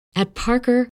At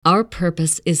Parker, our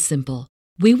purpose is simple.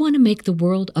 We want to make the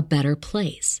world a better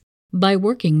place by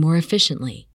working more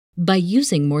efficiently, by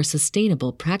using more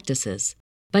sustainable practices,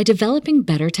 by developing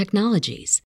better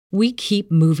technologies. We keep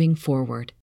moving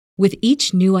forward. With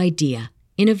each new idea,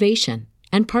 innovation,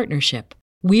 and partnership,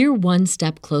 we're one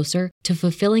step closer to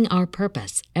fulfilling our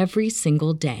purpose every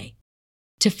single day.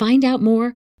 To find out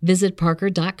more, visit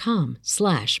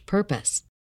parker.com/purpose.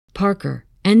 Parker,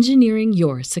 engineering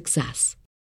your success.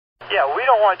 Yeah, we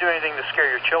don't want to do anything to scare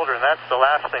your children. That's the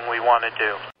last thing we want to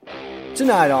do.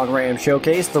 Tonight on Rams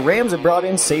Showcase, the Rams have brought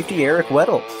in safety Eric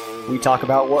Weddle. We talk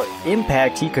about what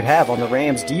impact he could have on the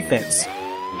Rams defense.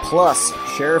 Plus,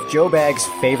 Sheriff Joe Bag's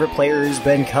favorite player has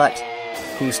been cut.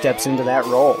 Who steps into that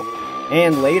role?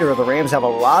 And later, the Rams have a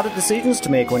lot of decisions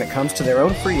to make when it comes to their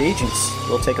own free agents.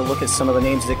 We'll take a look at some of the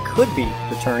names that could be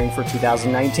returning for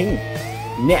 2019.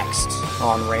 Next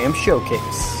on Rams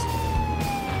Showcase.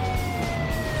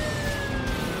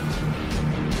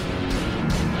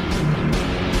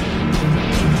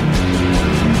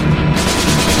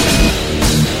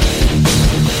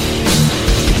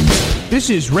 This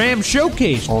is Rams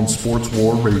Showcase on Sports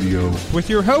War Radio with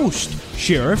your host,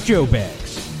 Sheriff Joe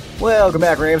Bags. Welcome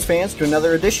back, Rams fans, to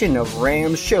another edition of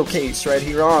Rams Showcase right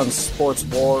here on Sports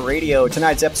War Radio.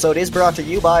 Tonight's episode is brought to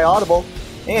you by Audible,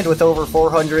 and with over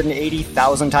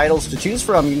 480,000 titles to choose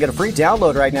from, you can get a free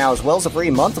download right now as well as a free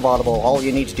month of Audible. All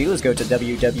you need to do is go to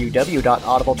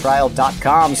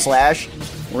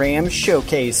www.audibletrial.com/Rams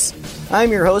Showcase.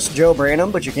 I'm your host, Joe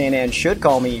Branham, but you can and should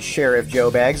call me Sheriff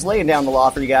Joe Bags, laying down the law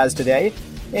for you guys today.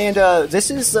 And this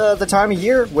is the time of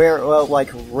year where, like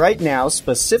right now,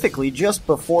 specifically just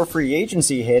before free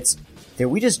agency hits, that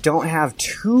we just don't have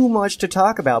too much to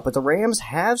talk about. But the Rams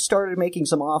have started making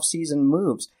some off-season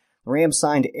moves. The Rams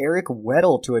signed Eric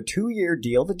Weddle to a 2-year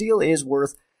deal. The deal is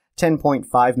worth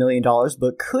 $10.5 million,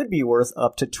 but could be worth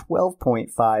up to $12.5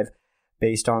 million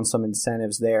based on some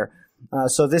incentives there.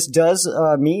 So this does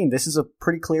mean this is a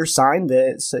pretty clear sign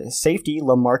that safety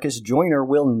LaMarcus Joyner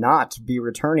will not be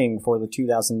returning for the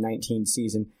 2019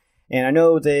 season. And I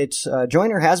know that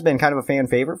Joyner has been kind of a fan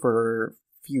favorite for a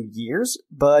few years,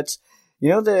 but you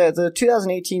know the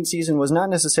 2018 season was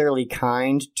not necessarily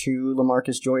kind to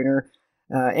LaMarcus Joyner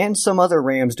and some other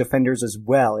Rams defenders as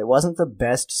well. It wasn't the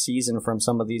best season from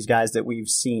some of these guys that we've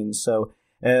seen. So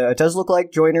it does look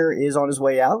like Joyner is on his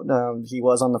way out. He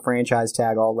was on the franchise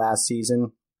tag all last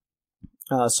season.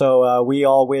 So we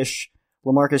all wish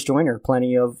LaMarcus Joyner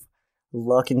plenty of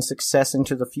luck and success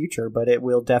into the future, but it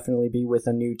will definitely be with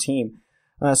a new team.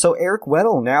 So Eric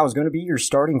Weddle now is going to be your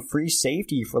starting free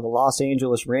safety for the Los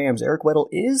Angeles Rams. Eric Weddle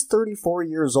is 34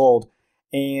 years old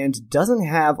and doesn't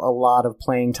have a lot of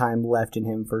playing time left in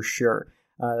him for sure.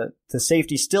 The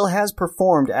safety still has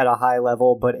performed at a high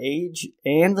level, but age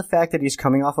and the fact that he's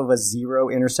coming off of a 0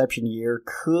 interception year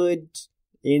could,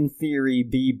 in theory,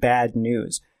 be bad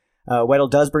news. Weddle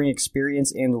does bring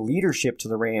experience and leadership to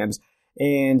the Rams,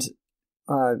 and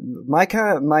my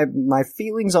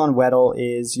feelings on Weddle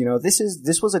is, you know, this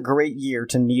was a great year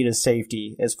to need a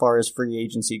safety as far as free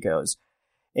agency goes,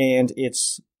 and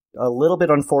it's a little bit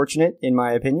unfortunate, in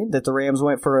my opinion, that the Rams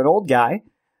went for an old guy.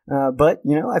 But,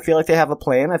 you know, I feel like they have a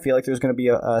plan. I feel like there's going to be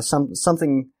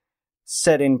something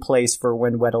set in place for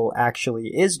when Weddle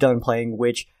actually is done playing,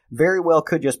 which very well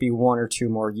could just be 1 or 2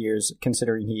 more years,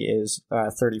 considering he is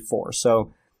 34.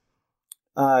 So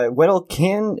Weddle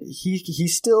he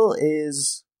still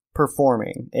is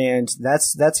performing, and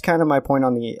that's kind of my point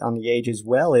on the age as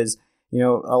well. Is, you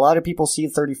know, a lot of people see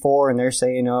 34 and they're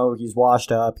saying, oh, he's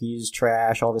washed up, he's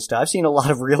trash, all this stuff. I've seen a lot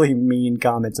of really mean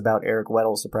comments about Eric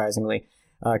Weddle, surprisingly.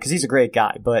 Because he's a great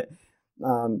guy, but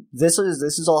this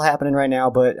is all happening right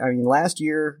now. But I mean, last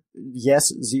year,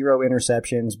 yes, 0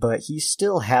 interceptions, but he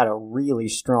still had a really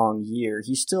strong year.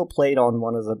 He still played on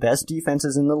one of the best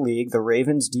defenses in the league. The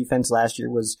Ravens' defense last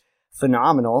year was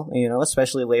phenomenal. You know,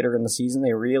 especially later in the season,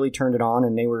 they really turned it on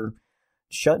and they were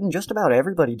shutting just about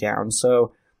everybody down.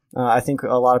 So I think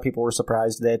a lot of people were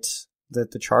surprised that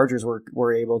the Chargers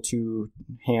were able to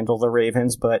handle the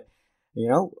Ravens, but. You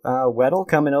know, Weddle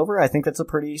coming over, I think that's a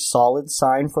pretty solid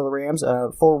sign for the Rams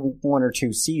for 1 or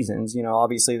 2 seasons. You know,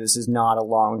 obviously this is not a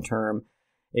long-term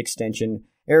extension.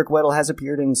 Eric Weddle has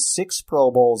appeared in 6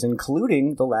 Pro Bowls,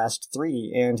 including the last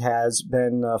 3, and has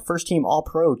been first-team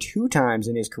All-Pro 2 times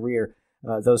in his career.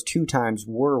 Those 2 times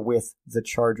were with the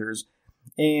Chargers.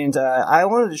 And I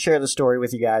wanted to share the story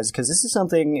with you guys because this is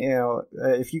something, you know,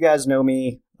 if you guys know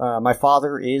me, my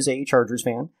father is a Chargers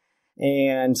fan,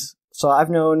 and so I've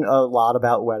known a lot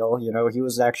about Weddle. You know, he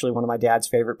was actually one of my dad's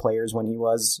favorite players when he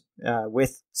was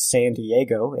with San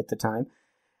Diego at the time.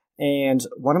 And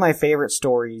one of my favorite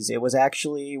stories, it was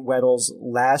actually Weddle's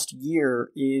last year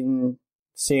in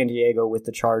San Diego with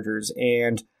the Chargers,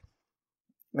 and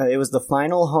it was the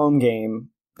final home game.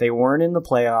 They weren't in the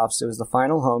playoffs. It was the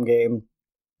final home game.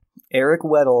 Eric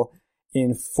Weddle,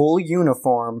 in full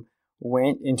uniform,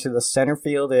 went into the center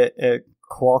field at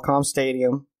Qualcomm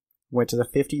Stadium, went to the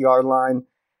 50-yard line,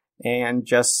 and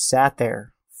just sat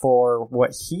there for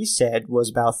what he said was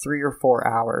about 3 or 4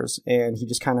 hours. And he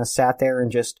just kind of sat there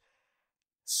and just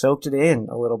soaked it in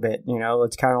a little bit. You know,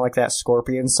 it's kind of like that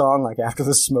Scorpion song, like After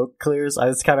the Smoke Clears.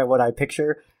 That's kind of what I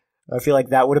picture. I feel like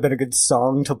that would have been a good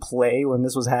song to play when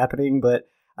this was happening, but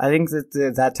I think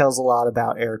that tells a lot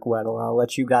about Eric Weddle, and I'll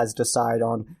let you guys decide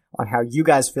on how you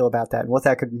guys feel about that and what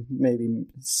that could maybe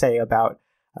say about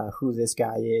who this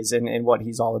guy is and what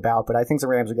he's all about. But I think the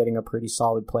Rams are getting a pretty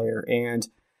solid player. And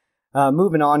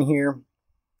moving on here,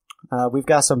 we've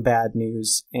got some bad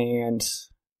news, and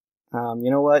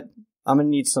you know what? I'm going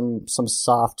to need some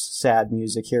soft, sad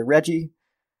music here. Reggie,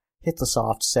 hit the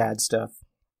soft, sad stuff.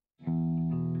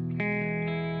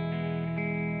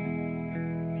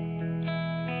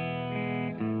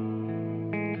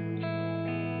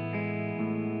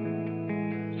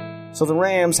 So the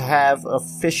Rams have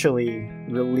officially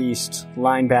released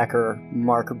linebacker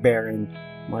Mark Barron.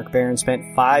 Mark Barron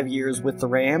spent 5 years with the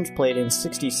Rams, played in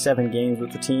 67 games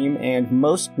with the team, and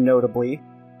most notably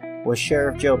was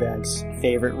Sheriff Joe Bag's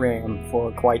favorite Ram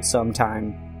for quite some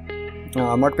time.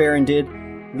 Mark Barron did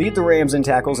lead the Rams in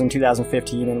tackles in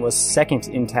 2015 and was second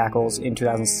in tackles in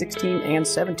 2016 and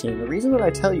 17. The reason that I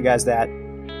tell you guys that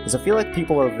is I feel like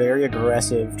people are very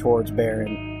aggressive towards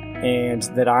Barron, and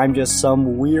that I'm just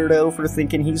some weirdo for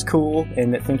thinking he's cool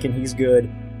and that thinking he's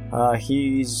good.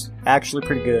 He's actually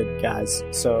pretty good, guys.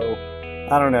 So,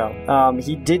 I don't know.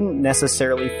 He didn't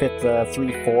necessarily fit the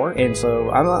 3-4, and so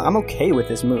I'm okay with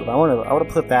this move. I want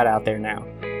to put that out there now.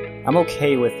 I'm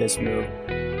okay with this move.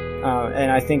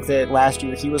 And I think that last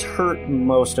year he was hurt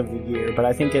most of the year, but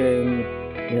I think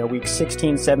in week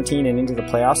 16, 17, and into the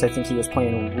playoffs, I think he was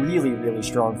playing really, really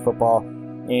strong football.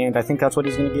 And I think that's what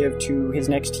he's going to give to his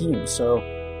next team. So,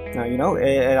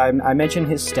 I mention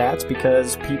his stats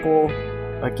because people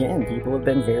have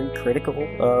been very critical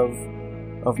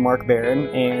of Mark Barron,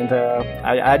 and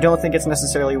I don't think it's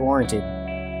necessarily warranted.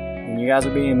 And you guys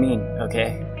are being mean,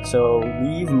 okay? So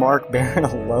leave Mark Barron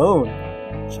alone.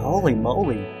 Holy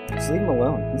moly. Just leave him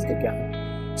alone. He's a good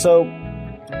guy. So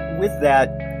with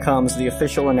that comes the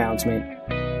official announcement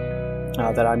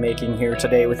that I'm making here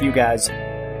today with you guys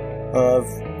of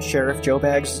Sheriff Joe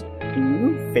Bag's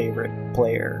new favorite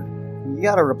player. You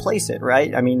gotta replace it,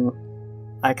 right? I mean,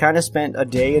 I kind of spent a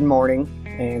day in mourning,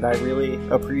 and I really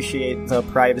appreciate the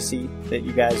privacy that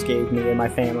you guys gave me and my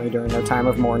family during their time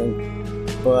of mourning.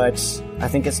 But I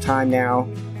think it's time now.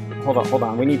 Hold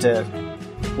on. We need to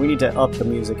up the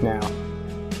music now.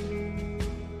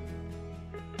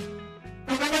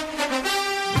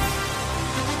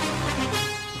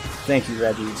 Thank you,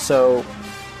 Reggie. So,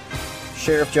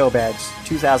 Sheriff Joe Bag's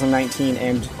 2019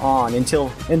 and on until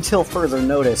further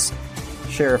notice,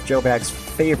 Sheriff Joe Bag's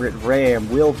favorite Ram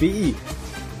will be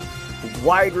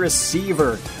wide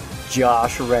receiver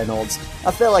Josh Reynolds.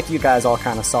 I feel like you guys all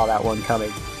kind of saw that one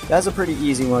coming. That's a pretty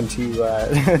easy one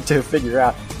to to figure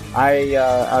out.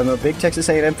 I'm a big Texas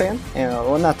A&M fan, and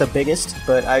well, not the biggest,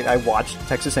 but I watched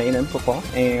Texas A&M football,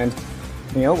 and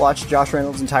watched Josh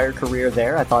Reynolds' entire career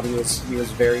there. I thought he was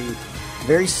very,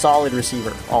 very solid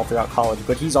receiver all throughout college,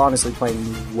 but he's honestly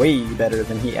playing way better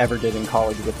than he ever did in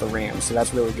college with the Rams, so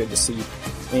that's really good to see.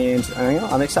 And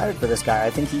I'm excited for this guy. I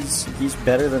think he's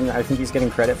better than I think he's getting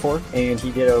credit for, and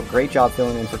he did a great job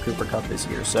filling in for Cooper Kupp this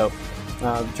year. So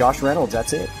Josh Reynolds,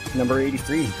 that's it, number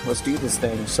 83. Let's do this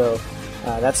thing. So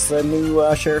that's the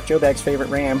new Sheriff Joe Bag's favorite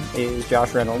Ram is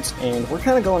Josh Reynolds, and we're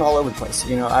kind of going all over the place.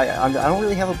 I don't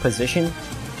really have a position.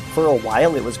 For a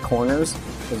while, it was corners.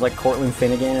 It was like Cortland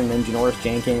Finnegan, and then Janoris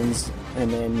Jenkins, and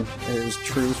then there's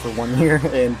True for 1 year,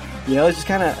 and it's just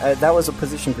kind of that was a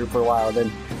position group for a while.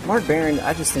 Then Mark Barron,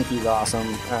 I just think he's awesome.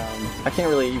 I can't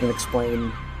really even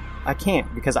explain. I can't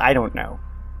because I don't know.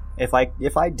 If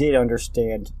I did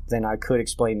understand, then I could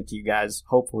explain it to you guys,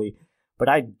 hopefully, but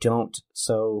I don't.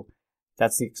 So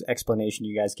that's the explanation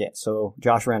you guys get. So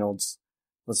Josh Reynolds,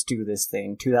 let's do this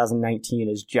thing. 2019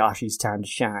 is Joshy's time to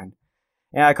shine.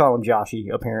 And I call him Joshy,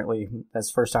 apparently. That's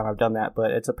the first time I've done that,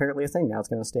 but it's apparently a thing now. It's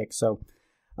going to stick. So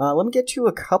let me get to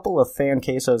a couple of fan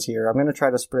quesos here. I'm going to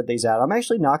try to spread these out. I'm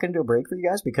actually not going to do a break for you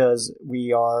guys because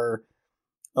we are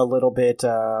a little bit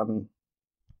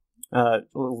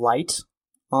light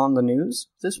on the news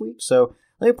this week. So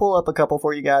let me pull up a couple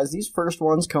for you guys. These first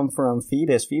ones come from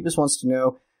Phoebus. Phoebus wants to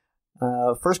know,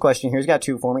 First question here, he's got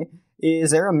two for me.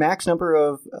 Is there a max number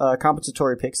of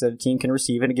compensatory picks that a team can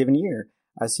receive in a given year?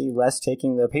 I see Les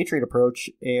taking the Patriot approach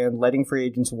and letting free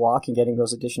agents walk and getting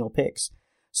those additional picks.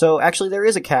 So actually there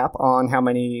is a cap on how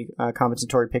many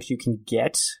compensatory picks you can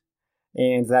get,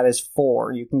 and that is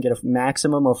 4. You can get a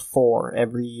maximum of 4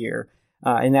 every year.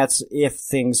 And that's if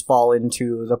things fall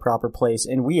into the proper place.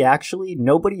 And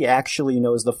nobody actually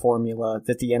knows the formula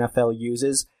that the NFL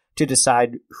uses to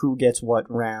decide who gets what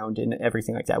round and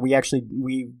everything like that.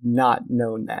 We've not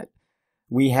known that.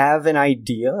 We have an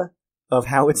idea of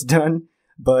how it's done,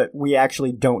 but we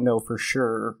actually don't know for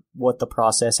sure what the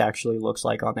process actually looks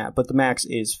like on that. But the max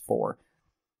is 4.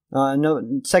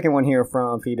 Second one here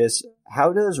from Phoebus.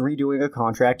 How does redoing a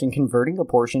contract and converting a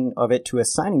portion of it to a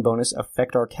signing bonus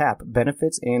affect our cap,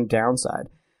 benefits, and downside?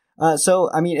 So,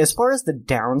 I mean, as far as the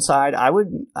downside, I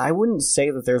wouldn't say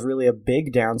that there's really a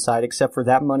big downside, except for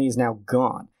that money is now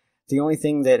gone. The only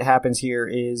thing that happens here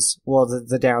is, well,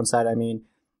 the downside, I mean,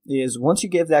 is once you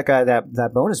give that guy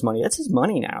that bonus money, that's his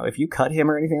money now. If you cut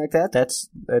him or anything like that,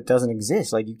 that doesn't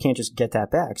exist. Like, you can't just get that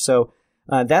back. So,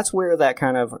 that's where that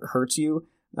kind of hurts you.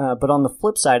 But on the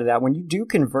flip side of that, when you do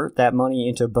convert that money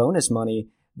into bonus money,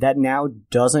 that now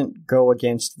doesn't go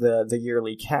against the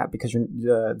yearly cap because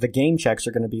the game checks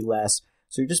are going to be less.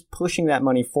 So you're just pushing that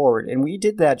money forward. And we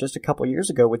did that just a couple years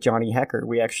ago with Johnny Hekker.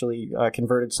 We actually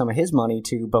converted some of his money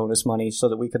to bonus money so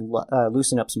that we could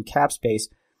loosen up some cap space.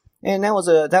 And that was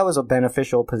a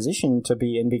beneficial position to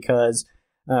be in because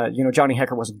Johnny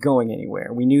Hekker wasn't going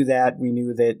anywhere. We knew that. We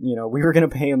knew that we were going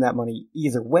to pay him that money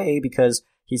either way because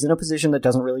he's in a position that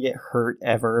doesn't really get hurt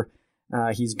ever.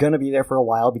 He's going to be there for a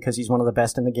while because he's one of the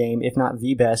best in the game, if not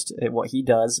the best at what he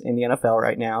does in the NFL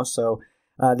right now. So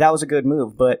that was a good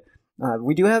move. But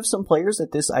we do have some players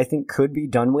that this, I think, could be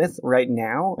done with right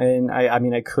now. And I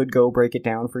mean, I could go break it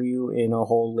down for you in a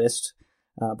whole list,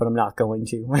 but I'm not going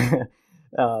to.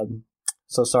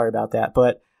 So sorry about that.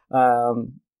 But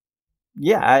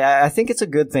yeah, I think it's a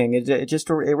good thing.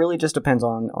 It really just depends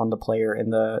on the player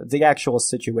and the actual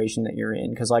situation that you're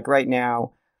in. Because like right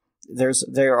now,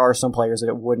 there are some players that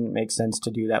it wouldn't make sense to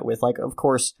do that with. Like, of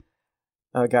course,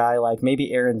 a guy like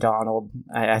maybe Aaron Donald,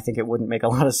 I think it wouldn't make a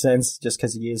lot of sense just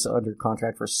because he is under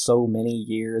contract for so many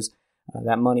years.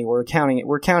 That money, we're counting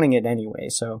it anyway.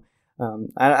 So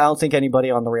I don't think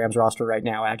anybody on the Rams roster right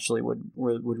now actually would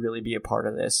really be a part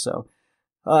of this. So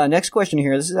next question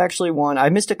here. This is actually one I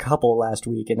missed a couple last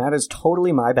week, and that is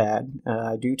totally my bad.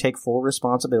 I do take full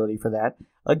responsibility for that.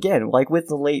 Again, like with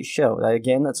the late show,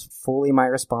 that's fully my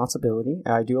responsibility.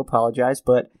 I do apologize,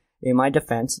 but in my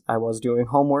defense, I was doing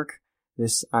homework.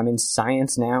 I'm in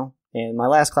science now, and my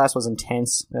last class was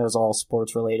intense. It was all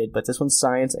sports related, but this one's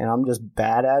science, and I'm just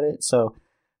bad at it, so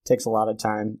it takes a lot of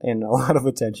time and a lot of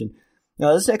attention.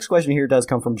 Now, this next question here does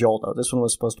come from Joel, though. This one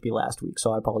was supposed to be last week,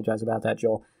 so I apologize about that,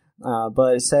 Joel.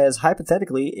 But it says,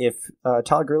 hypothetically, if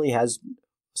Todd Gurley has,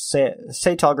 say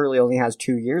Todd Gurley only has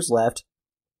 2 years left,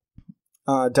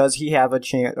 does he have a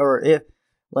chance,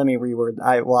 let me reword,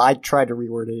 I tried to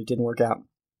reword it, it didn't work out.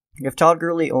 If Todd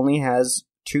Gurley only has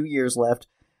 2 years left,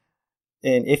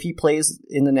 and if he plays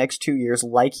in the next 2 years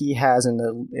like he has in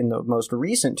the most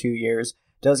recent 2 years,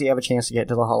 does he have a chance to get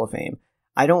to the Hall of Fame?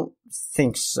 I don't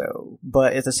think so,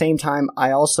 but at the same time,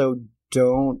 I also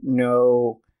don't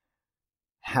know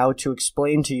how to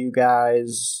explain to you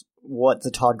guys what the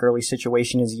Todd Gurley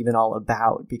situation is even all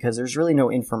about, because there's really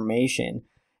no information.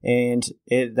 And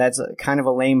that's kind of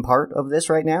a lame part of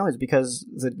this right now, is because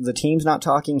the team's not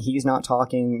talking, he's not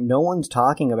talking, no one's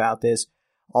talking about this.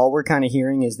 All we're kind of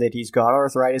hearing is that he's got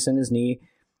arthritis in his knee.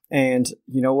 And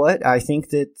you know what? I think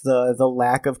that the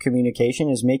lack of communication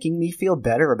is making me feel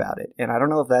better about it. And I don't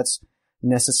know if that's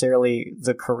necessarily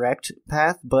the correct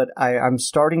path, but I'm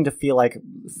starting to feel like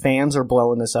fans are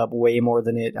blowing this up way more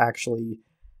than it actually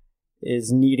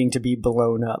is needing to be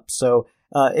blown up. So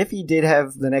if he did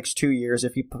have the next 2 years,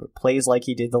 if he plays like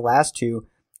he did the last 2,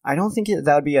 I don't think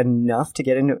that would be enough to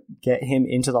get him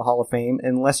into the Hall of Fame,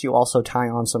 unless you also tie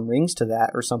on some rings to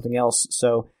that or something else.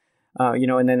 So,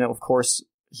 and then of course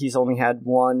he's only had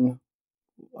one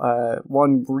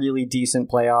really decent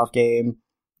playoff game,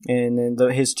 and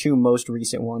then his 2 most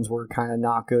recent ones were kind of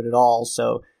not good at all.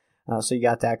 So you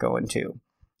got that going too.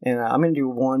 And I'm going to do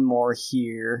one more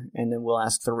here, and then we'll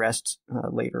ask the rest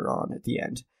later on at the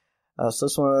end. So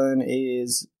this one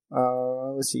is,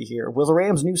 let's see here. Will the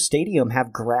Rams' new stadium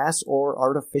have grass or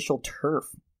artificial turf?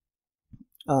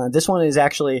 This one is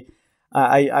actually,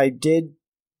 I did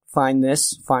find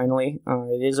this finally.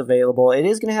 It is available. It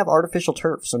is going to have artificial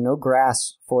turf, so no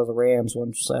grass for the Rams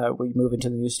once we move into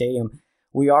the new stadium.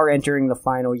 We are entering the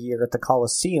final year at the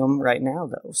Coliseum right now,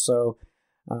 though, so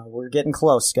We're getting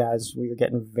close, guys. We are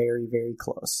getting very, very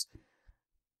close.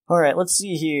 All right, let's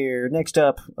see here. Next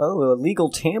up, illegal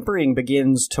tampering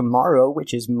begins tomorrow,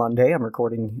 which is Monday. I'm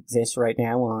recording this right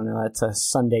now on it's a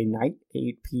Sunday night,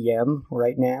 8 p.m.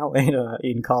 right now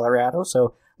in Colorado, so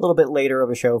a little bit later of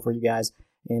a show for you guys.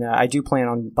 And I do plan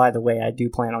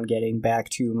on getting back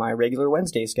to my regular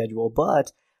Wednesday schedule.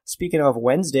 But speaking of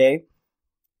Wednesday,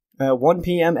 1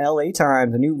 p.m. LA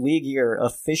time, the new league year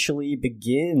officially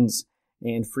begins.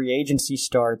 And free agency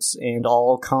starts, and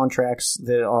all contracts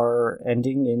that are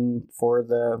ending for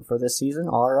this season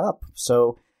are up.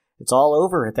 So it's all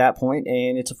over at that point,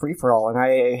 and it's a free-for-all. And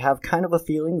I have kind of a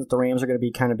feeling that the Rams are going to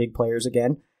be kind of big players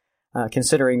again,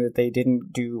 considering that they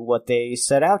didn't do what they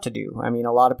set out to do. I mean,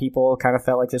 a lot of people kind of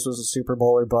felt like this was a Super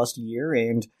Bowl or bust year,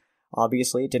 and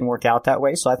obviously it didn't work out that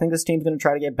way. So I think this team's going to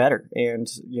try to get better. And,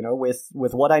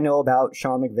 with what I know about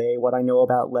Sean McVay, what I know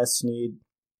about Les Snead,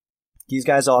 these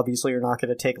guys obviously are not going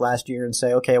to take last year and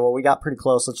say, okay, well, we got pretty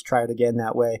close, let's try it again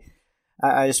that way.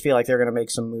 I just feel like they're going to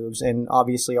make some moves, and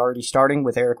obviously already starting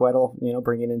with Eric Weddle,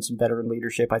 bringing in some veteran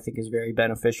leadership, I think is very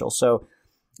beneficial. So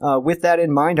with that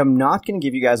in mind, I'm not going to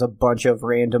give you guys a bunch of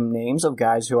random names of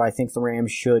guys who I think the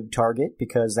Rams should target,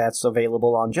 because that's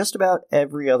available on just about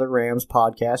every other Rams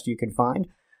podcast you can find.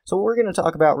 So what we're going to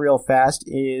talk about real fast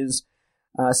is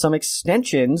some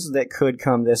extensions that could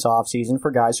come this offseason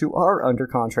for guys who are under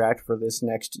contract for this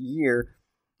next year,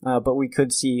 but we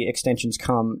could see extensions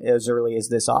come as early as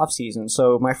this offseason.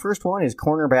 So my first one is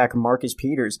cornerback Marcus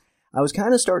Peters. I was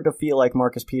kind of starting to feel like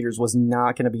Marcus Peters was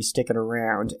not going to be sticking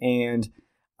around, and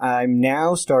I'm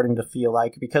now starting to feel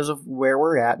like, because of where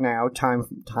we're at now,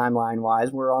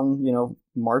 timeline-wise, we're on,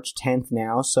 March 10th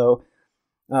now, so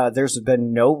there's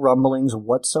been no rumblings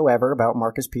whatsoever about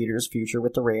Marcus Peters' future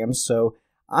with the Rams, so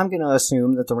I'm going to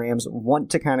assume that the Rams want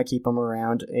to kind of keep him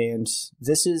around, and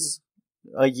this is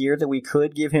a year that we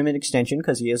could give him an extension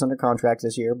because he is under contract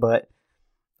this year, but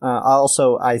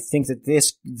I think that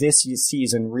this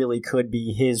season really could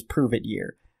be his prove-it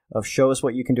year of show us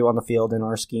what you can do on the field in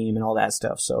our scheme and all that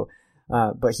stuff. So,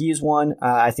 but he is one.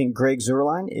 I think Greg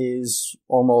Zuerlein is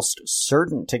almost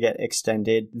certain to get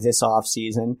extended this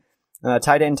offseason.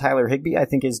 Tight end Tyler Higbee, I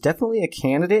think, is definitely a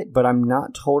candidate, but I'm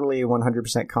not totally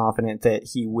 100% confident that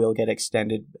he will get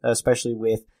extended, especially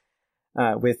with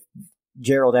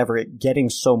Gerald Everett getting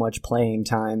so much playing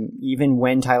time. Even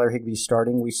when Tyler Higbee's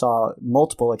starting, we saw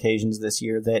multiple occasions this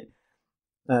year that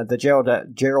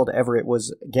Gerald Everett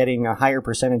was getting a higher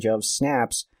percentage of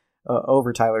snaps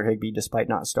over Tyler Higbee despite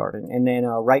not starting. And then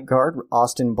right guard,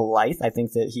 Austin Blythe, I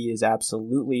think that he is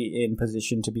absolutely in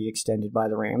position to be extended by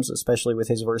the Rams, especially with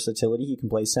his versatility. He can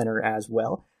play center as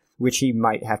well, which he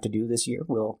might have to do this year.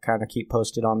 We'll kind of keep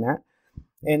posted on that.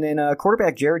 And then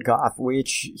quarterback Jared Goff,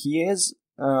 which he is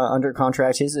under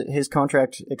contract. His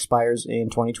contract expires in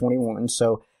 2021,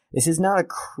 so this is not a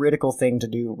critical thing to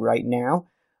do right now,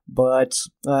 but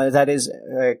that is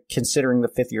considering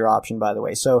the fifth-year option, by the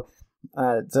way. So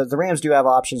the Rams do have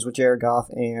options with Jared Goff,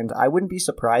 and I wouldn't be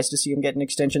surprised to see him get an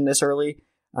extension this early.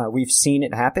 We've seen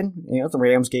it happen. The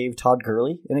Rams gave Todd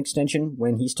Gurley an extension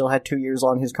when he still had 2 years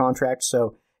on his contract,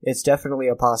 so it's definitely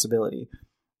a possibility.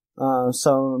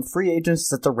 Some free agents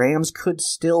that the Rams could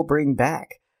still bring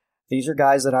back. These are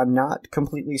guys that I'm not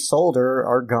completely sold or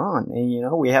are gone.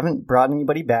 And, we haven't brought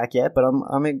anybody back yet, but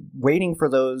I'm waiting for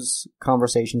those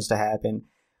conversations to happen.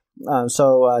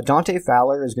 So Dante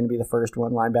Fowler is going to be the first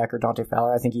one, linebacker Dante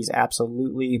Fowler. I think he's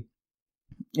absolutely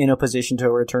in a position to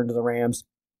return to the Rams,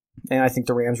 and I think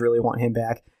the Rams really want him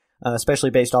back, especially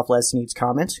based off Les Snead's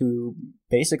comments, who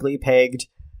basically pegged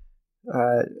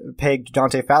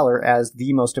Dante Fowler as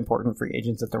the most important free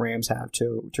agent that the Rams have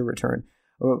to return.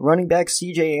 Running back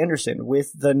C.J. Anderson,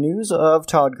 with the news of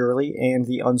Todd Gurley and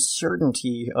the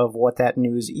uncertainty of what that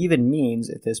news even means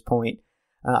at this point,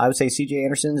 I would say C.J.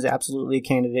 Anderson is absolutely a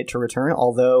candidate to return,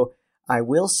 although I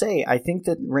will say I think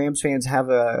that Rams fans have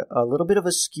a little bit of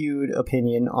a skewed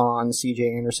opinion on C.J.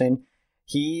 Anderson.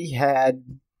 He had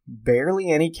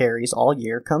barely any carries all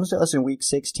year, comes to us in Week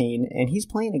 16, and he's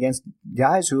playing against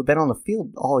guys who have been on the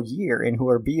field all year and who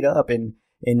are beat up and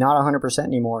not 100%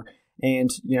 anymore.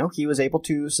 And, he was able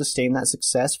to sustain that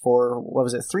success for,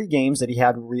 3 games that he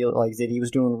had that he was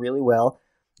doing really well.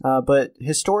 But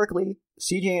historically,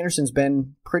 C.J. Anderson's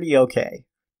been pretty okay.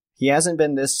 He hasn't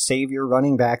been this savior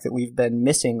running back that we've been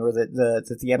missing or that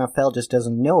the NFL just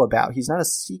doesn't know about. He's not a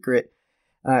secret.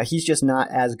 He's just not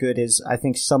as good as I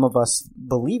think some of us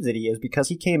believe that he is, because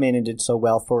he came in and did so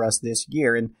well for us this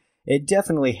year. And it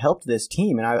definitely helped this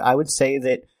team. And I would say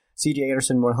that C.J.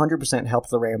 Anderson 100%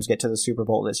 helped the Rams get to the Super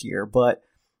Bowl this year, but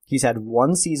he's had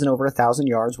one season over 1,000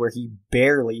 yards where he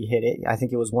barely hit it. I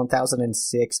think it was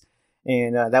 1,006,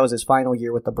 and that was his final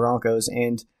year with the Broncos.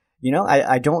 And,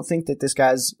 I don't think that this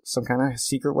guy's some kind of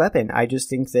secret weapon. I just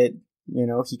think that,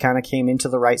 he kind of came into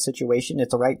the right situation at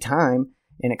the right time,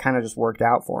 and it kind of just worked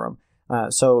out for him.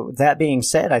 So that being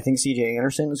said, I think C.J.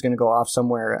 Anderson is going to go off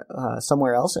somewhere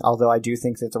else, although I do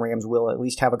think that the Rams will at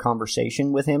least have a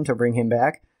conversation with him to bring him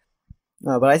back.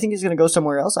 But I think he's going to go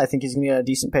somewhere else. I think he's going to get a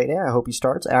decent payday. I hope he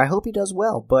starts, and I hope he does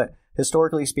well. But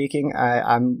historically speaking,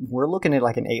 we're looking at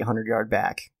like an 800-yard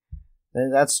back.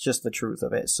 That's just the truth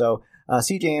of it. So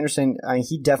C.J. Anderson,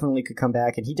 he definitely could come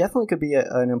back, and he definitely could be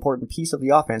an important piece of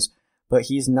the offense, but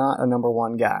he's not a number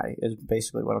one guy, is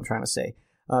basically what I'm trying to say.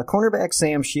 Cornerback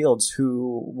Sam Shields,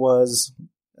 who was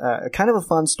kind of a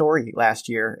fun story last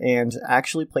year and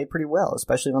actually played pretty well,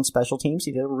 especially on special teams.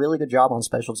 He did a really good job on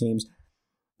special teams.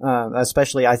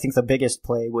 Especially, I think the biggest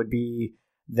play would be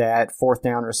that 4th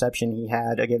down reception he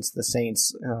had against the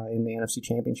Saints in the NFC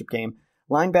Championship game.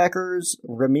 Linebackers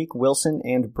Ramik Wilson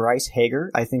and Bryce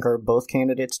Hager, I think, are both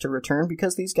candidates to return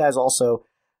because these guys also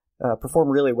perform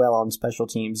really well on special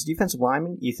teams. Defensive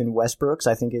lineman Ethan Westbrooks,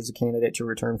 I think, is a candidate to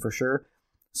return for sure.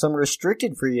 Some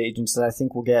restricted free agents that I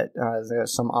think will get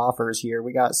some offers here.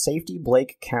 We got safety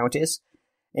Blake Countess.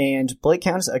 And Blake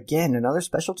Countess, again, another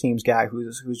special teams guy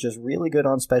who's just really good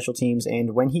on special teams.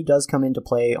 And when he does come into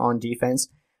play on defense,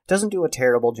 doesn't do a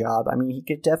terrible job. I mean, he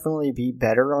could definitely be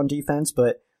better on defense,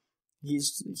 but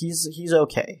he's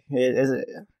okay.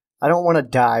 I don't want to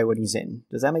die when he's in.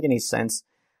 Does that make any sense?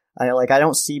 I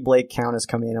don't see Blake Countess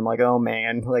come in. I'm like, oh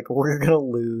man, like we're gonna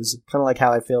lose. Kind of like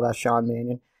how I feel about Sean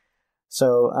Mannion.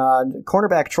 So,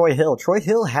 cornerback Troy Hill. Troy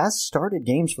Hill has started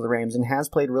games for the Rams and has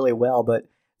played really well, but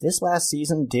this last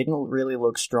season didn't really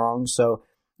look strong. So,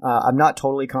 I'm not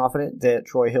totally confident that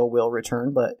Troy Hill will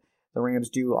return, but the Rams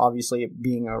do, obviously,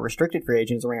 being a restricted free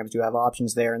agent, the Rams do have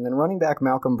options there. And then running back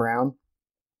Malcolm Brown.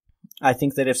 I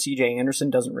think that if C.J. Anderson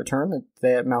doesn't return,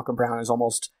 that Malcolm Brown is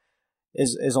almost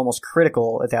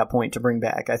critical at that point to bring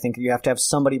back. I think you have to have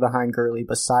somebody behind Gurley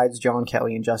besides John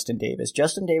Kelly and Justin Davis.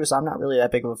 Justin Davis, I'm not really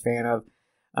that big of a fan of.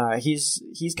 He's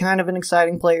kind of an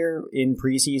exciting player in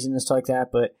preseason and stuff like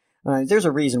that, but there's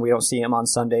a reason we don't see him on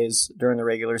Sundays during the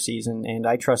regular season, and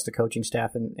I trust the coaching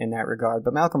staff in that regard.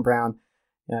 But Malcolm Brown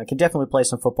can definitely play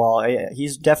some football.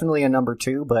 He's definitely a number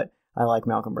 2, but I like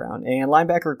Malcolm Brown. And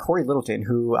linebacker Corey Littleton,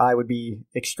 who I would be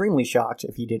extremely shocked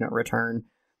if he didn't return.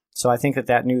 So I think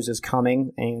that news is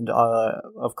coming, and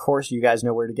of course you guys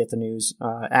know where to get the news,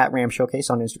 at Ram Showcase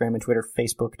on Instagram and Twitter,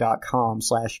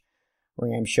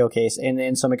 facebook.com/Ram Showcase, and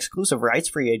then some exclusive rights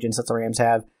free agents that the Rams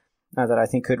have that I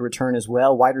think could return as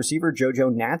well. Wide receiver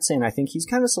JoJo Natson, I think he's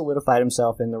kind of solidified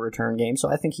himself in the return game, so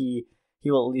I think he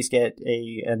will at least get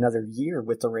another year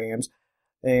with the Rams.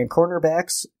 And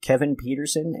cornerbacks Kevin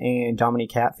Peterson and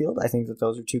Dominique Hatfield, I think that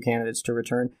those are 2 candidates to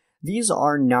return. These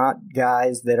are not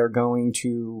guys that are going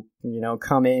to,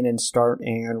 come in and start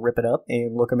and rip it up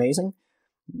and look amazing,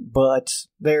 but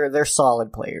they're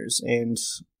solid players. And,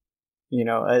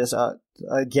 as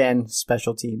again,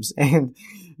 special teams. And,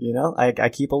 I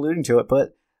keep alluding to it,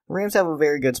 but the Rams have a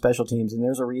very good special teams, and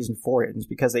there's a reason for it. It's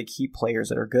because they keep players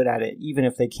that are good at it, even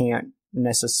if they can't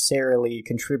necessarily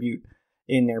contribute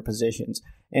in their positions.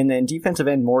 And then defensive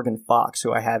end Morgan Fox,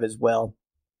 who I have as well.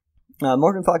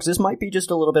 Morgan Fox, this might be just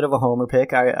a little bit of a homer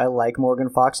pick. I like Morgan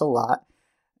Fox a lot,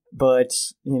 but,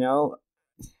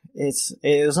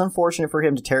 it was unfortunate for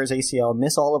him to tear his ACL,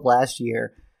 miss all of last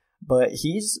year, but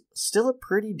he's still a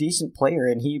pretty decent player,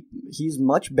 and he's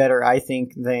much better, I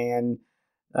think, than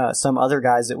some other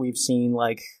guys that we've seen,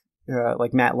 like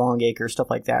Matt Longacre,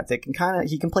 stuff like that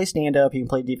he can play stand-up, he can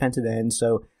play defensive end,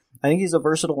 so I think he's a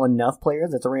versatile enough player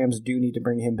that the Rams do need to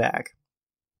bring him back.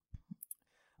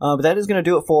 But that is going to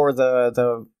do it for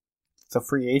the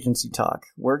free agency talk.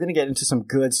 We're going to get into some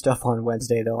good stuff on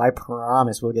Wednesday, though. I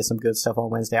promise we'll get some good stuff on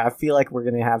Wednesday. I feel like we're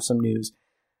going to have some news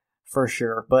for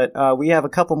sure. But we have a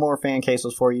couple more fan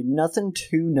cases for you. Nothing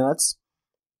too nuts.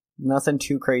 Nothing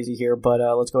too crazy here, but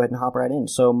let's go ahead and hop right in.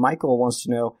 So Michael wants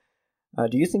to know,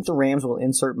 do you think the Rams will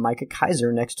insert Micah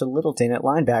Kiser next to Littleton at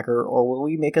linebacker, or will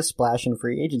we make a splash in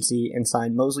free agency and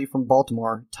sign Mosley from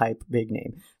Baltimore type big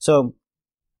name? So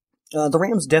the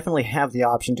Rams definitely have the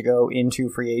option to go into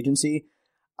free agency.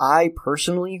 I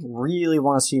personally really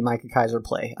want to see Micah Kiser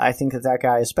play. I think that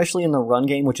guy, especially in the run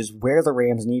game, which is where the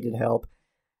Rams needed help,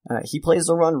 he plays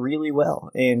the run really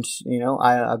well. And,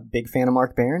 I'm a big fan of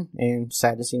Mark Barron, and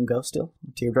sad to see him go still,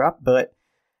 teardrop. But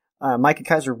Micah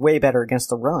Kiser way better against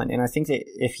the run. And I think that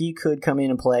if he could come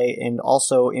in and play and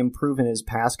also improve in his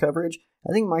pass coverage,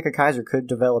 I think Micah Kiser could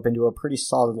develop into a pretty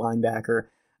solid linebacker.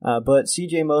 But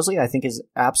C.J. Mosley, I think, is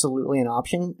absolutely an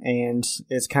option, and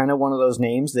it's kind of one of those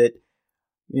names that,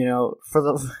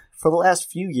 for for the last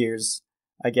few years,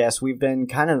 I guess, we've been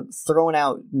kind of throwing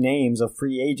out names of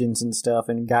free agents and stuff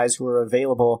and guys who are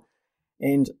available.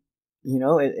 And, you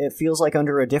know, it feels like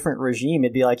under a different regime,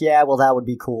 it'd be like, yeah, well, that would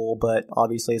be cool, but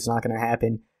obviously it's not going to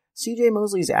happen. CJ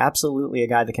Mosley is absolutely a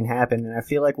guy that can happen, and I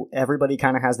feel like everybody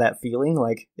kind of has that feeling.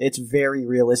 Like, it's very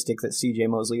realistic that CJ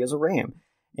Mosley is a Ram.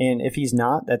 And if he's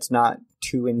not, that's not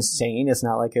too insane. It's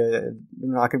not like we're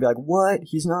not going to be like, what?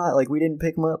 He's not? Like, we didn't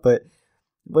pick him up, but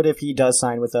if he does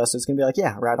sign with us, it's going to be like,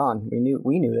 yeah, right on. We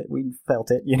knew it. We felt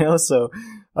it, you know? So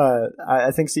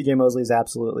I think CJ Mosley is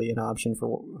absolutely an option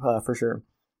for sure.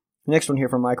 Next one here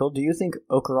from Michael. Do you think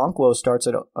Okoronkwo starts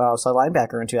at outside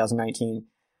linebacker in 2019?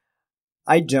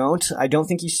 I don't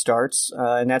think he starts,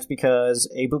 and that's because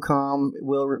Ebukam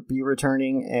will be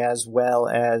returning, as well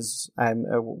as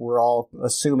we're all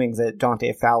assuming that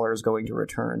Dante Fowler is going to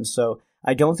return. So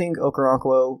I don't think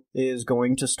Okoronkwo is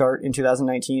going to start in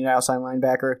 2019 at outside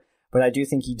linebacker, but I do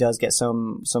think he does get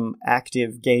some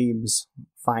active games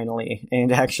finally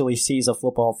and actually sees a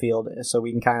football field, so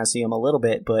we can kind of see him a little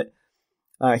bit. But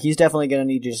he's definitely going to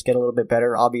need to just get a little bit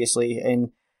better, obviously.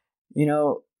 And, you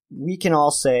know, we can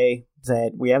all say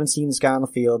that we haven't seen this guy on the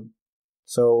field,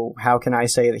 so how can I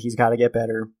say that he's got to get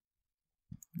better?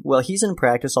 Well, he's in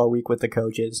practice all week with the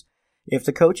coaches. If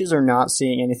the coaches are not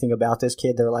seeing anything about this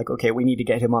kid, they're like, okay, we need to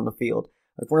get him on the field.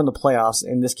 If we're in the playoffs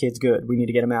and this kid's good, we need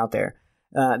to get him out there.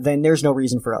 Then there's no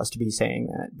reason for us to be saying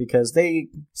that, because they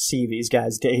see these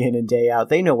guys day in and day out.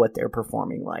 They know what they're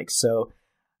performing like. So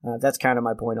that's kind of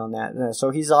my point on that.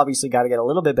 So he's obviously got to get a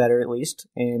little bit better at least,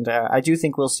 and I do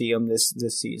think we'll see him this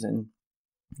season,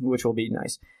 which will be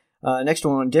nice. Next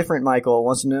one, different Michael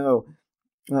wants to know,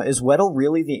 is Weddle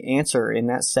really the answer in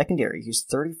that secondary? He's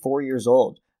 34 years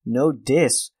old. No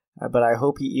diss, but I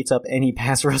hope he eats up any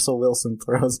pass Russell Wilson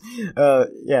throws.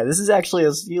 Yeah, this is actually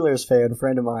a Steelers fan,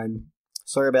 friend of mine.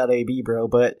 Sorry about AB, bro,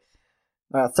 but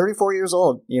 34 years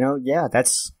old, you know, yeah,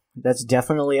 that's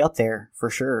definitely up there for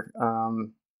sure.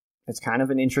 It's kind of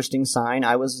an interesting sign.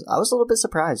 I was a little bit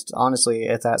surprised, honestly,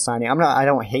 at that signing. I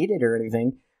don't hate it or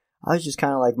anything. I was just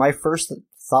kind of like, my first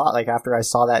thought, like after I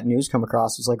saw that news come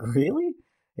across, was like, really?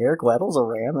 Eric Weddle's a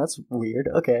Ram? That's weird.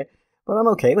 Okay. But I'm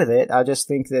okay with it. I just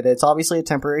think that it's obviously a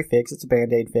temporary fix. It's a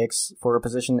Band-Aid fix for a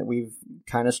position that we've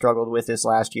kind of struggled with this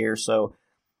last year. So,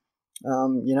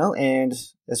 you know, and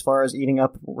as far as eating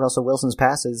up Russell Wilson's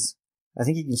passes, I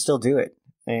think he can still do it.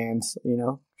 And, you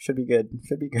know, should be good.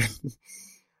 Should be good.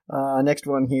 Next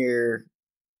one here.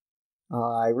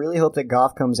 I really hope that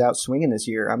Goff comes out swinging this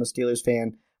year. I'm a Steelers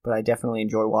fan, but I definitely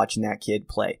enjoy watching that kid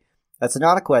play. That's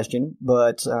not a question,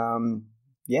 but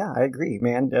yeah, I agree,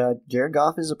 man. Jared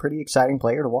Goff is a pretty exciting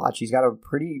player to watch. He's got a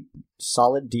pretty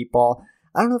solid deep ball.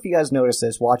 I don't know if you guys noticed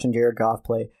this watching Jared Goff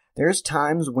play. There's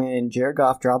times when Jared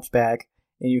Goff drops back,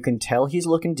 and you can tell he's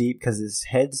looking deep because his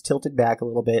head's tilted back a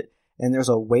little bit, and there's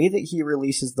a way that he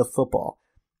releases the football.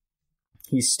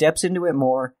 He steps into it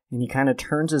more, and he kind of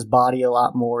turns his body a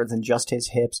lot more than just his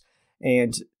hips.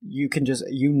 And you can just,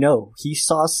 you know, he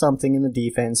saw something in the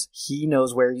defense. He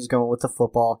knows where he's going with the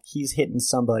football. He's hitting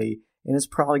somebody, and it's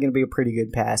probably going to be a pretty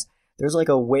good pass. There's like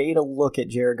a way to look at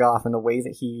Jared Goff and the way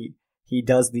that he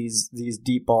does these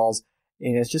deep balls.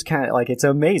 And it's just kind of like, it's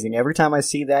amazing. Every time I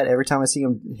see that, every time I see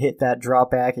him hit that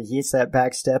drop back, and he hits that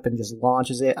back step and just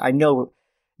launches it, I know,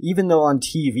 even though on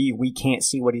TV we can't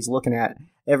see what he's looking at,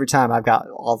 every time I've got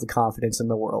all the confidence in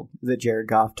the world that Jared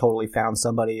Goff totally found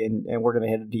somebody, and we're going to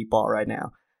hit a deep ball right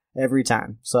now. Every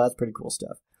time. So that's pretty cool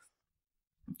stuff.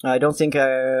 I don't think,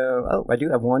 I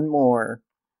do have one more.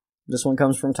 This one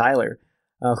comes from Tyler.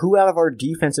 Who out of our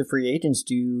defensive free agents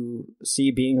do you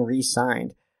see being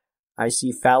re-signed? I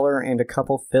see Fowler and a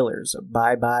couple fillers.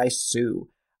 Bye-bye, Sue.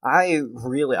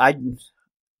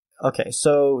 Okay,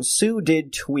 so Sue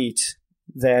did tweet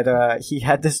that he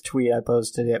had this tweet. I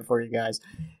posted it for you guys.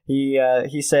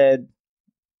 He said,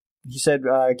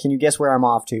 can you guess where I'm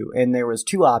off to? And there was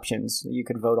two options. You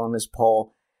could vote on this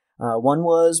poll. One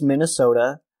was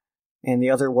Minnesota, and the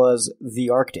other was the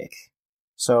Arctic.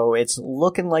 So it's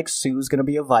looking like Sue's going to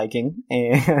be a Viking,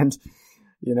 and,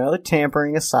 you know,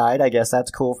 tampering aside, I guess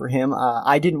that's cool for him.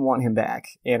 I didn't want him back,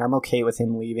 and I'm okay with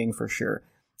him leaving for sure.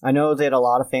 I know that a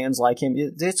lot of fans like him.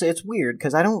 It's weird,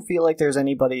 because I don't feel like there's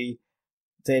anybody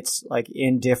that's like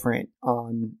indifferent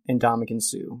on Ndamukong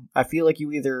Suh. I feel like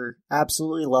you either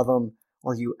absolutely love him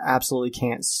or you absolutely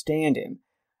can't stand him.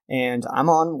 And I'm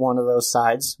on one of those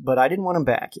sides, but I didn't want him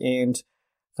back. And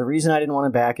the reason I didn't want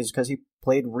him back is because he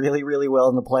played really, really well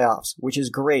in the playoffs, which is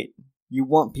great. You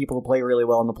want people to play really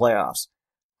well in the playoffs.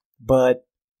 But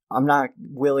I'm not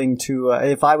willing to,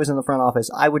 if I was in the front office,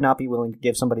 I would not be willing to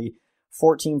give somebody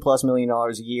 $14+ million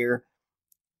a year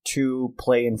to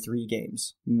play in 3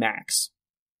 games, max.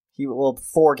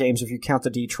 4 games if you count the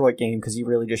Detroit game, because he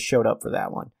really just showed up for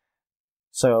that one.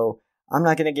 So I'm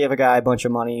not going to give a guy a bunch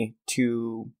of money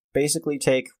to basically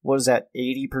take,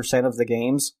 80% of the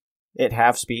games at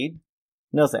half speed?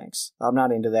 No thanks. I'm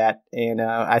not into that. And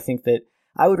I think that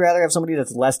I would rather have somebody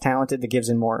that's less talented that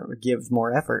gives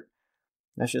more effort.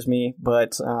 That's just me.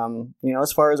 But,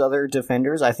 as far as other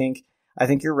defenders, I think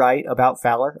you're right about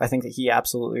Fowler. I think that he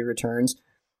absolutely returns.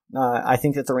 I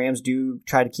think that the Rams do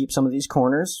try to keep some of these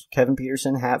corners. Kevin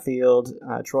Peterson, Hatfield,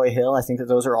 Troy Hill. I think that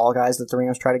those are all guys that the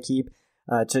Rams try to keep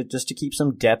to keep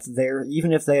some depth there,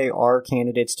 even if they are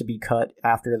candidates to be cut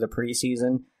after the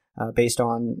preseason based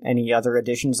on any other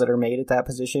additions that are made at that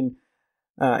position.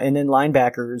 And then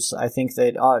linebackers, I think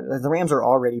that the Rams are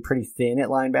already pretty thin at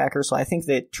linebacker, so I think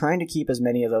that trying to keep as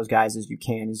many of those guys as you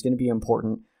can is going to be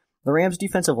important. The Rams'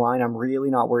 defensive line, I'm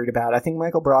really not worried about. I think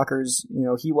Michael Brockers,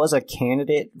 he was a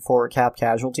candidate for cap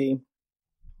casualty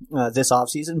this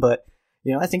offseason, but,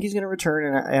 I think he's going to return,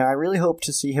 and I really hope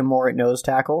to see him more at nose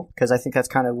tackle, because I think that's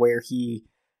kind of where he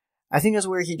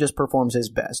just performs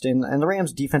his best. And the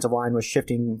Rams' defensive line was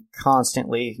shifting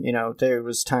constantly. There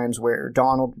was times where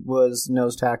Donald was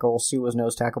nose tackle, Sue was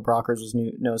nose tackle, Brockers was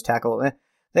nose tackle.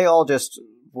 They all just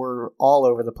were all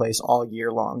over the place all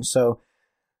year long. So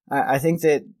I think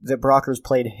that Brockers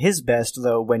played his best,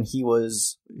 though, when he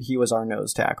was our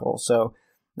nose tackle. So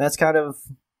that's kind of,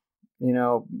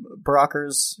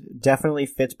 Brockers definitely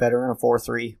fits better in a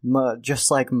 4-3,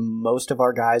 just like most of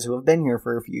our guys who have been here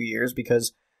for a few years,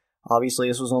 because obviously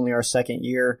this was only our second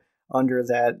year under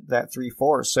that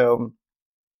 3-4. So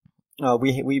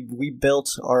we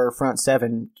built our front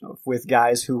seven with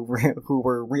guys who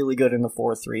were really good in the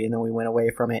 4-3, and then we went away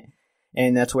from it.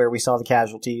 And that's where we saw the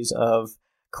casualties of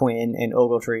Quinn and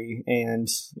Ogletree, and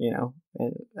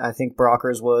I think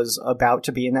Brockers was about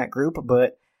to be in that group,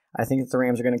 but I think that the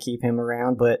Rams are going to keep him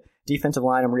around. But defensive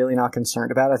line, I'm really not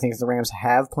concerned about. I think the Rams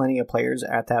have plenty of players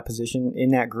at that position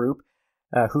in that group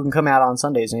who can come out on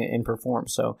Sundays and perform,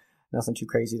 so nothing too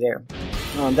crazy there.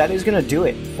 That is going to do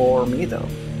it for me, though.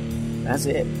 That's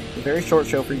it. A very short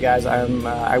show for you guys.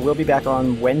 I will be back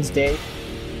on Wednesday,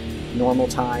 normal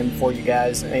time for you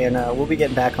guys, and we'll be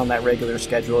getting back on that regular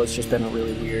schedule. It's just been a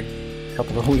really weird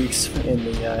couple of weeks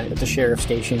at the sheriff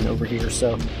station over here,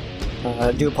 so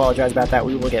I do apologize about that.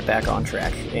 We will get back on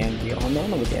track and be on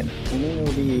normal again, and then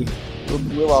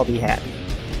we'll all be happy.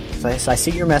 So I see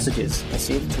your messages, I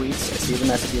see the tweets, I see the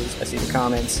messages, I see the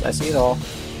comments, I see it all.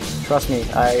 Trust me,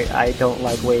 I don't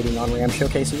like waiting on Ram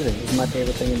Showcase either. This is my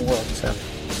favorite thing in the world, so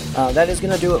that is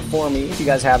going to do it for me. If you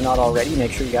guys have not already,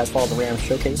 make sure you guys follow the Ram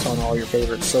Showcase on all your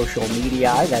favorite social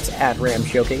media. That's at Ram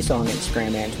Showcase on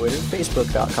Instagram and Twitter,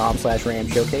 Facebook.com/Ram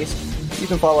Showcase. You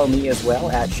can follow me as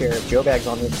well at Sheriff Joe Bags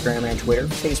on Instagram and Twitter,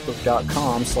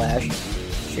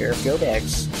 Facebook.com/Sheriff Joe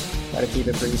Bags. Try to keep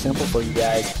it pretty simple for you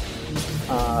guys.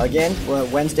 Again,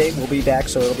 Wednesday we'll be back,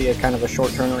 so it'll be a kind of a short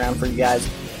turnaround for you guys,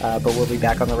 but we'll be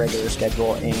back on the regular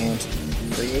schedule, and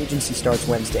free agency starts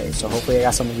Wednesday, so hopefully I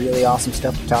got some really awesome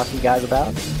stuff to talk to you guys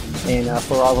about. And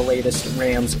for all the latest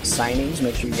Rams signings,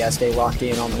 make sure you guys stay locked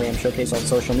in on the Rams Showcase on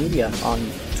social media, on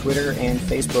Twitter and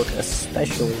Facebook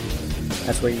especially.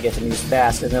 That's where you get the news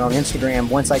fast. And then on Instagram,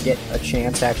 once I get a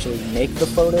chance to actually make the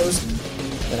photos,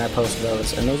 then I post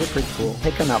those, and those are pretty cool.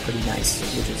 They come out pretty nice,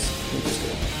 which is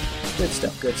good. Good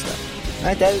stuff.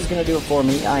 Alright, that is going to do it for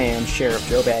me. I am Sheriff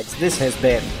Joe Bags. This has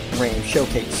been Rams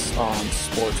Showcase on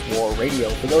Sports War Radio.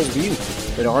 For those of you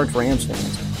that aren't Rams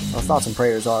fans, our thoughts and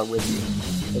prayers are with you.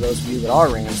 For those of you that are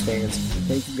Rams fans,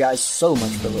 thank you guys so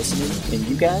much for listening, and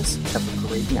you guys have a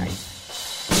great night.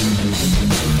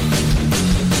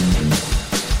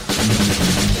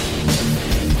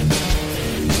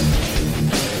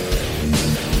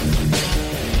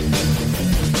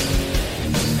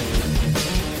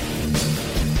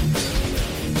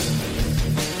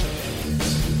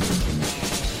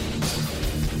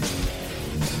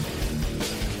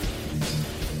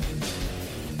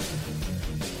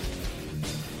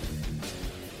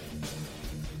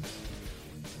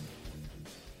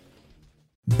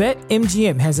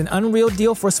 BetMGM has an unreal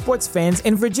deal for sports fans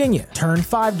in Virginia. Turn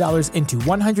 $5 into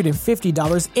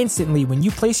 $150 instantly when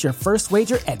you place your first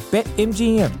wager at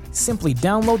BetMGM. Simply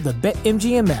download the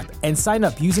BetMGM app and sign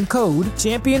up using code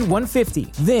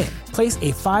Champion150. Then, place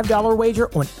a $5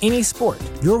 wager on any sport.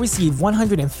 You'll receive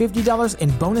 $150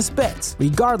 in bonus bets,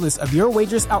 regardless of your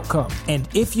wager's outcome. And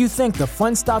if you think the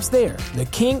fun stops there, the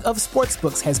King of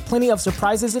Sportsbooks has plenty of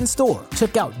surprises in store.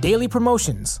 Check out daily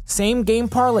promotions, same-game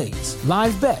parlays,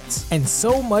 live bets, bets, and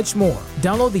so much more.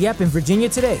 Download the app in Virginia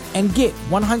today and get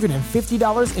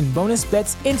 $150 in bonus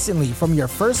bets instantly from your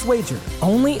first wager.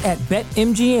 Only at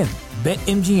BetMGM.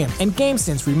 BetMGM and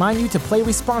GameSense remind you to play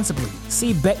responsibly.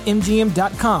 See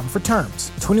BetMGM.com for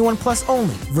terms. 21 plus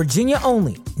only. Virginia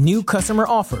only. New customer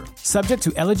offer. Subject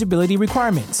to eligibility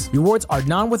requirements. Rewards are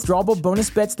non-withdrawable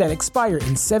bonus bets that expire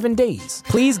in 7 days.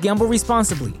 Please gamble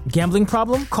responsibly. Gambling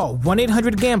problem? Call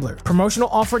 1-800-GAMBLER. Promotional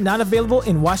offer not available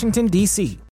in Washington, D.C.